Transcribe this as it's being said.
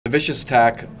The vicious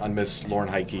attack on Miss Lauren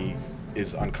Heike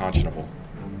is unconscionable,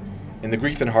 and the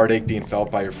grief and heartache being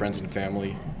felt by your friends and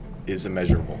family is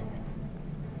immeasurable.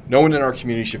 No one in our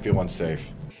community should feel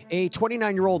unsafe. A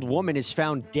 29-year-old woman is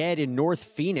found dead in North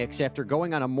Phoenix after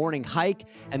going on a morning hike,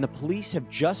 and the police have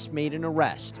just made an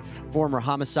arrest. Former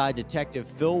homicide detective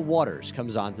Fil Waters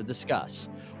comes on to discuss.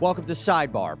 Welcome to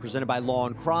Sidebar, presented by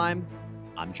Law&Crime.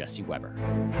 I'm Jesse Weber.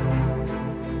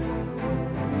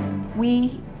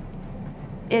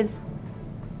 Is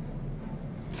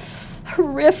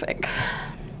horrific.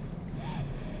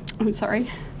 I'm sorry.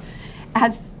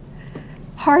 As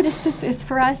hard as this is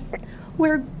for us,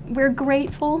 we're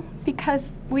grateful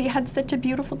because we had such a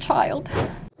beautiful child.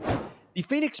 The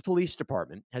Phoenix Police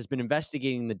Department has been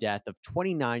investigating the death of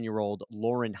 29-year-old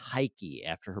Lauren Heike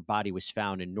after her body was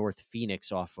found in North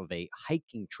Phoenix off of a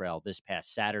hiking trail this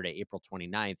past Saturday, April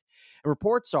 29th. And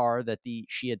reports are that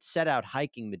she had set out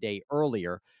hiking the day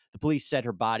earlier. The police said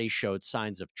her body showed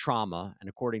signs of trauma, and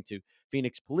according to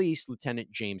Phoenix Police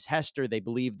Lieutenant James Hester, they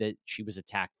believe that she was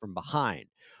attacked from behind.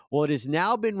 Well, it has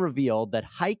now been revealed that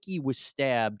Heike was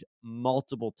stabbed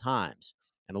multiple times.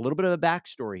 And a little bit of a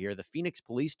backstory here. The Phoenix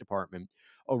Police Department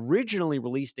originally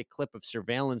released a clip of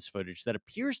surveillance footage that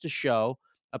appears to show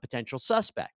a potential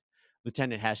suspect.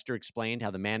 Lieutenant Hester explained how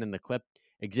the man in the clip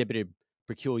exhibited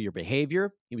peculiar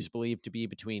behavior. He was believed to be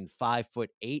between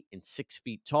 5'8" and 6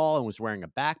 feet tall and was wearing a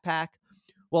backpack.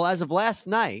 Well, as of last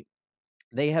night,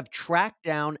 they have tracked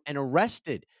down and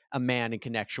arrested a man in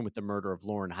connection with the murder of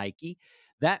Lauren Heike.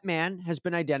 That man has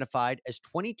been identified as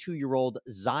 22-year-old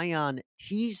Zion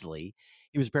Teasley.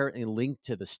 He was apparently linked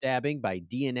to the stabbing by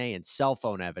DNA and cell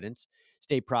phone evidence.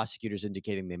 State prosecutors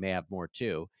indicating they may have more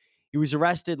too. He was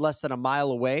arrested less than a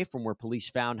mile away from where police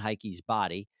found Heike's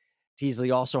body.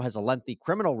 Teasley also has a lengthy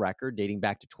criminal record dating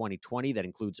back to 2020 that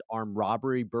includes armed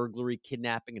robbery, burglary,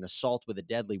 kidnapping, and assault with a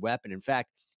deadly weapon. In fact,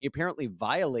 he apparently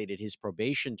violated his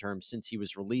probation term since he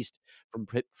was released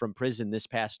from prison this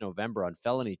past November on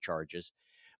felony charges.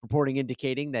 Reporting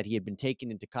indicating that he had been taken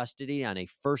into custody on a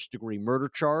first-degree murder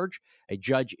charge. A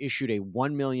judge issued a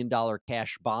 $1 million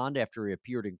cash bond after he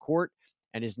appeared in court,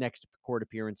 and his next court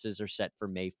appearances are set for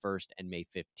May 1st and May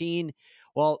 15.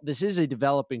 Well, this is a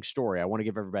developing story. I want to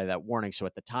give everybody that warning. So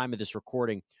at the time of this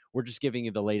recording, we're just giving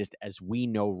you the latest as we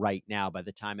know right now. By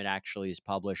the time it actually is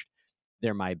published,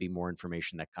 there might be more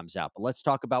information that comes out. But let's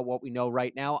talk about what we know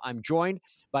right now. I'm joined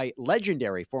by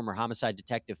legendary former homicide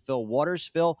detective Fil Waters.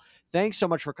 Phil, thanks so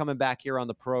much for coming back here on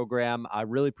the program. I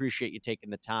really appreciate you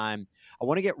taking the time. I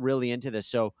want to get really into this.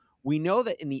 So we know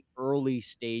that in the early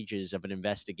stages of an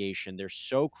investigation, they're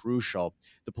so crucial.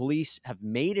 The police have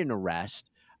made an arrest.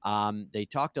 I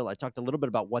talked a little bit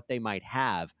about what they might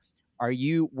have.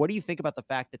 What do you think about the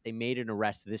fact that they made an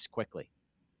arrest this quickly?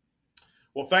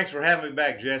 Well, thanks for having me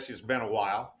back, Jesse. It's been a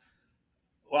while.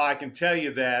 Well, I can tell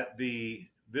you that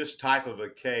this type of a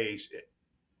case,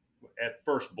 at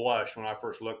first blush, when I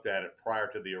first looked at it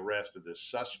prior to the arrest of this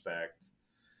suspect,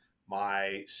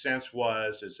 my sense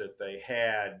is that they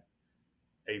had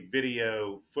a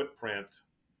video footprint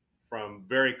from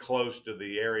very close to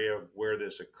the area where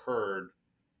this occurred,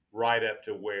 right up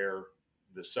to where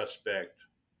the suspect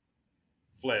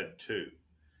fled to.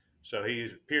 So he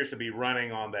appears to be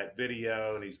running on that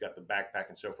video, and he's got the backpack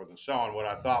and so forth and so on. What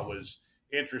I thought was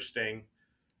interesting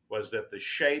was that the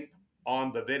shape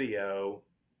on the video,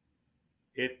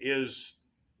 it is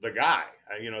the guy.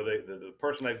 The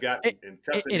person they've got in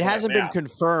custody. It hasn't been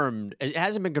confirmed. It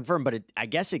hasn't been confirmed, but I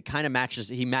guess it kind of matches.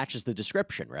 He matches the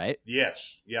description, right?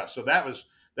 Yes, yeah. So that was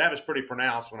pretty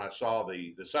pronounced when I saw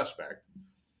the suspect.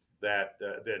 That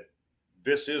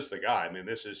this is the guy. I mean,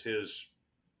 this is his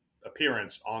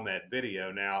appearance on that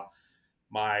video. Now,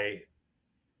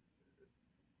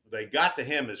 they got to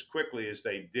him as quickly as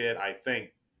they did, I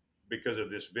think, because of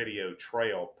this video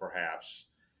trail, perhaps.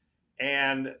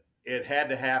 And it had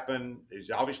to happen.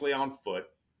 He's obviously on foot.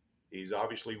 He's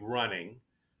obviously running.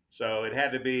 So it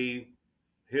had to be,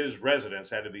 his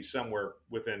residence had to be somewhere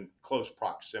within close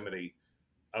proximity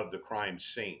of the crime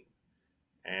scene.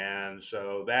 And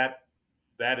so that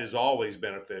is always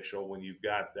beneficial when you've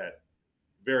got that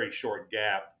very short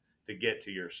gap to get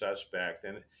to your suspect,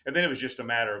 and then it was just a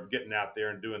matter of getting out there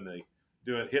and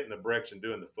hitting the bricks and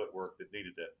doing the footwork that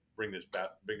needed to bring this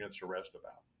arrest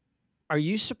about. Are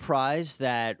you surprised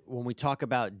that when we talk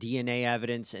about DNA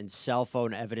evidence and cell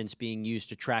phone evidence being used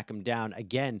to track him down,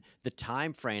 again, the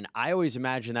time frame? I always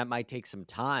imagine that might take some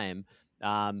time,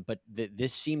 but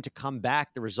this seemed to come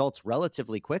back, the results,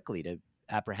 relatively quickly to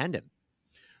apprehend him.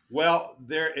 Well,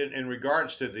 there in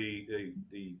regards to the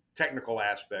technical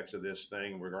aspects of this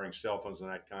thing regarding cell phones and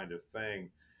that kind of thing,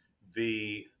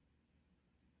 the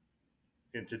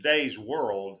in today's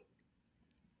world,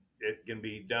 it can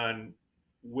be done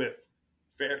with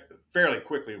fairly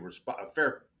quickly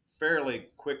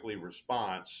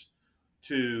response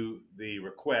to the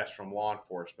request from law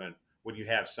enforcement when you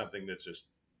have something that's just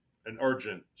an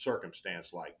urgent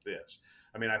circumstance like this.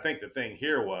 I mean, I think the thing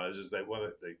here is that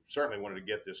they certainly wanted to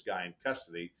get this guy in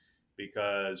custody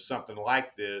because something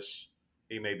like this,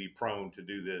 he may be prone to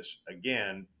do this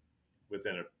again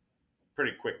within a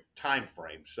pretty quick time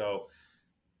frame. So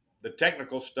the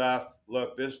technical stuff,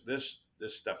 look, this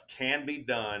stuff can be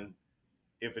done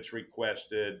if it's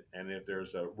requested and if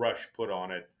there's a rush put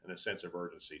on it and a sense of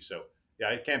urgency. So yeah,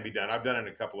 it can be done. I've done it in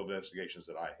a couple of investigations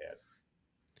that I had.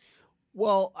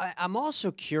 Well, I'm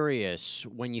also curious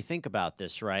when you think about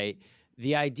this, right?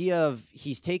 The idea of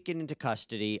he's taken into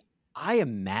custody. I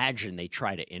imagine they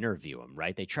try to interview him,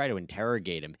 right? They try to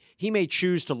interrogate him. He may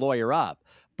choose to lawyer up,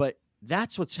 but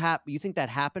that's what's happened. You think that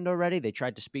happened already? They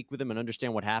tried to speak with him and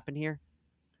understand what happened here?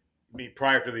 You mean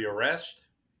prior to the arrest?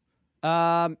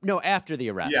 No, after the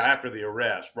arrest. Yeah, after the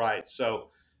arrest, right. So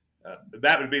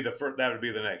that would be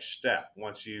the next step.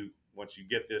 Once you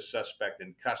get this suspect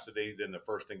in custody, then the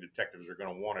first thing detectives are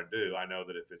going to want to do, I know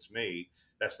that if it's me,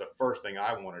 that's the first thing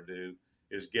I want to do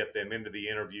is get them into the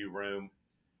interview room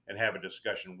and have a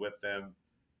discussion with them.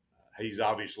 He's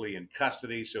obviously in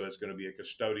custody, so it's going to be a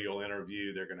custodial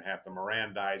interview. They're going to have to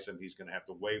Mirandize him. He's going to have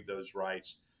to waive those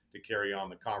rights to carry on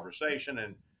the conversation.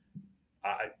 And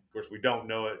of course, we don't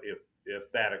know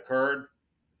if that occurred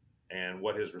and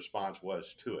what his response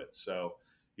was to it. So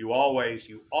you always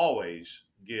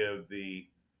give the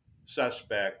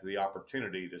suspect the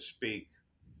opportunity to speak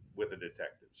with the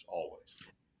detectives, always.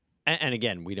 And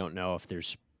again, we don't know if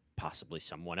there's possibly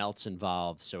someone else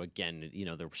involved. So again,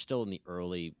 they're still in the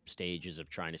early stages of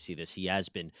trying to see this. He has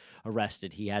been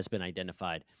arrested. He has been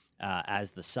identified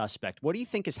as the suspect. What do you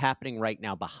think is happening right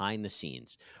now behind the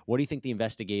scenes? What do you think the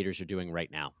investigators are doing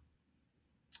right now?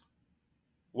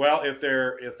 Well, if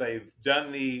they've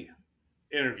done the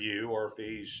interview, or if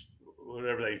he's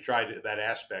whatever they tried that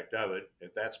aspect of it,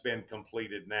 if that's been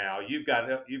completed now, you've got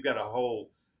a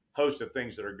whole host of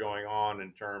things that are going on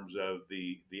in terms of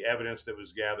the evidence that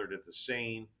was gathered at the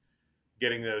scene,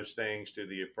 getting those things to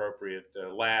the appropriate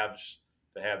labs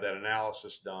to have that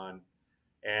analysis done.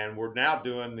 And we're now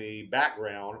doing the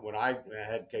background. When I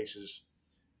had cases,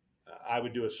 I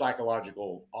would do a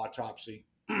psychological autopsy,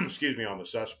 on the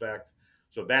suspect.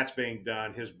 So that's being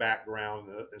done, his background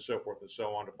and so forth and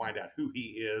so on, to find out who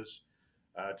he is.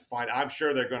 I'm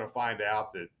sure they're going to find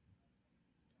out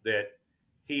that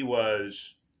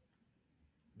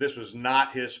this was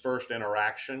not his first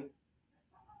interaction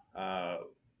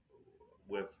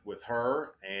with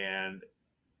her, and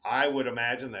I would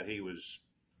imagine that he was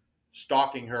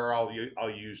stalking her. I'll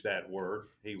use that word.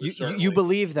 He was you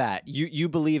believe that you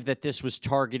believe that this was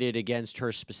targeted against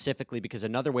her specifically, because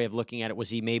another way of looking at it was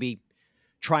he maybe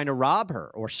trying to rob her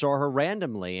or saw her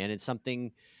randomly and it's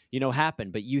something,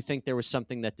 happened, but you think there was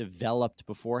something that developed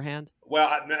beforehand? Well,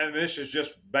 and this is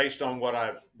just based on what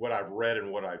I've read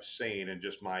and what I've seen, and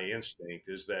just my instinct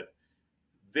is that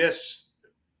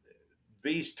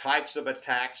these types of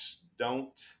attacks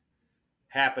don't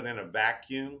happen in a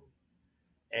vacuum.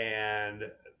 And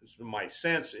my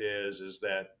sense is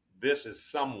that this is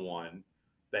someone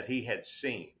that he had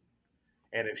seen.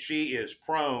 And if she is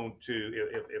prone to,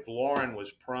 if Lauren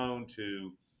was prone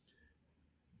to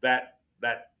that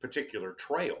particular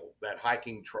trail, that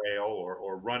hiking trail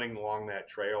or running along that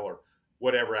trail or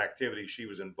whatever activity she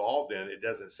was involved in, it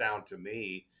doesn't sound to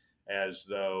me as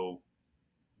though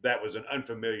that was an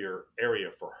unfamiliar area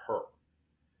for her.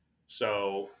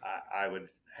 So I would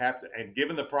have to, and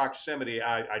given the proximity,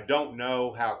 I don't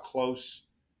know how close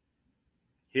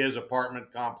his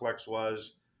apartment complex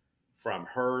was from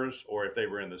hers, or if they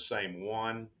were in the same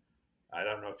one. I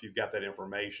don't know if you've got that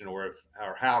information, or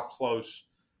how close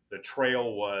the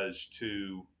trail was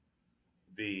to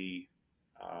the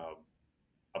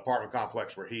apartment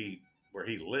complex where he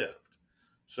lived.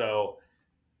 So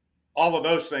all of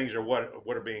those things are what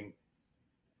are being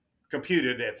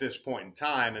computed at this point in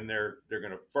time, and they're going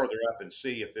to further up and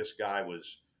see if this guy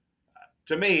was.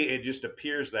 To me, it just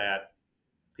appears that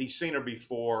he's seen her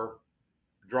before,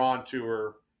 drawn to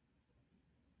her.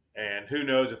 And who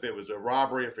knows if it was a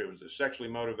robbery, if it was a sexually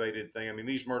motivated thing. I mean,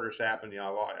 these murders happen.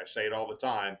 I say it all the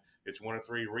time. It's one of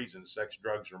three reasons: sex,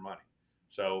 drugs, or money.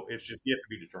 So it's just yet to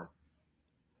be determined.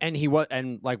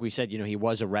 And like we said, he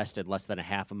was arrested less than a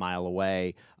half a mile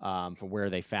away from where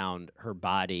they found her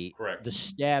body. Correct. The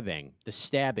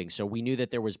stabbing. So we knew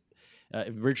that there was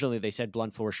originally they said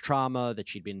blunt force trauma, that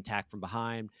she'd been attacked from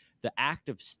behind. The act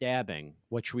of stabbing.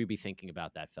 What should we be thinking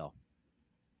about that, Phil?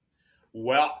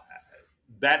 Well,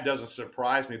 that doesn't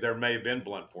surprise me. There may have been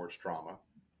blunt force trauma.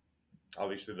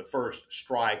 Obviously, the first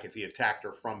strike, if he attacked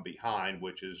her from behind,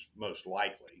 which is most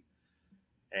likely,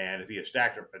 and if he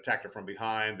attacked her from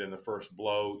behind, then the first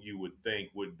blow you would think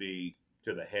would be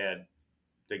to the head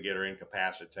to get her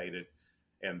incapacitated,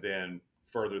 and then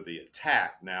further the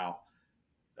attack. Now,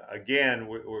 again,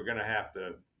 we're going to have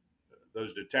to,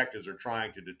 those detectives are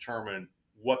trying to determine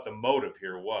what the motive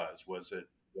here was. Was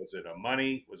it a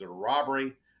money? Was it a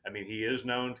robbery? I mean, he is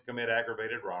known to commit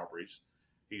aggravated robberies.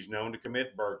 He's known to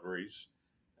commit burglaries.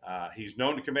 He's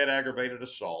known to commit aggravated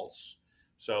assaults.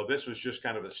 So this was just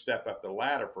kind of a step up the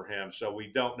ladder for him. So we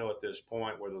don't know at this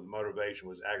point whether the motivation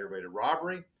was aggravated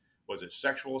robbery, was it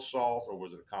sexual assault, or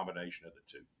was it a combination of the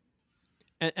two?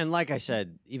 And like I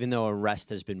said, even though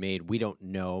arrest has been made, we don't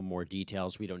know more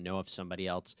details. We don't know if somebody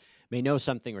else may know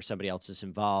something or somebody else is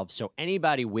involved. So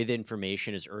anybody with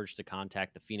information is urged to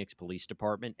contact the Phoenix Police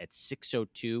Department at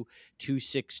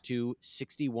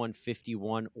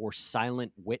 602-262-6151 or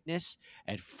Silent Witness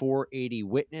at 480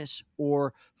 Witness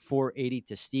or 480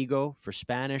 Testigo for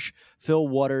Spanish. Fil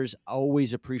Waters,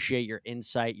 always appreciate your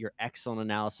insight, your excellent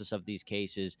analysis of these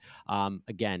cases.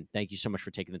 Again, thank you so much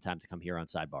for taking the time to come here on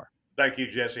Sidebar. Thank you,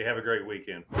 Jesse. Have a great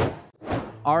weekend.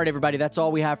 All right, everybody, that's all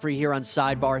we have for you here on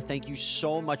Sidebar. Thank you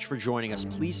so much for joining us.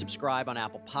 Please subscribe on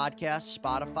Apple Podcasts,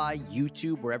 Spotify,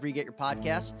 YouTube, wherever you get your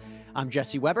podcasts. I'm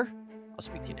Jesse Weber. I'll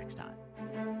speak to you next time.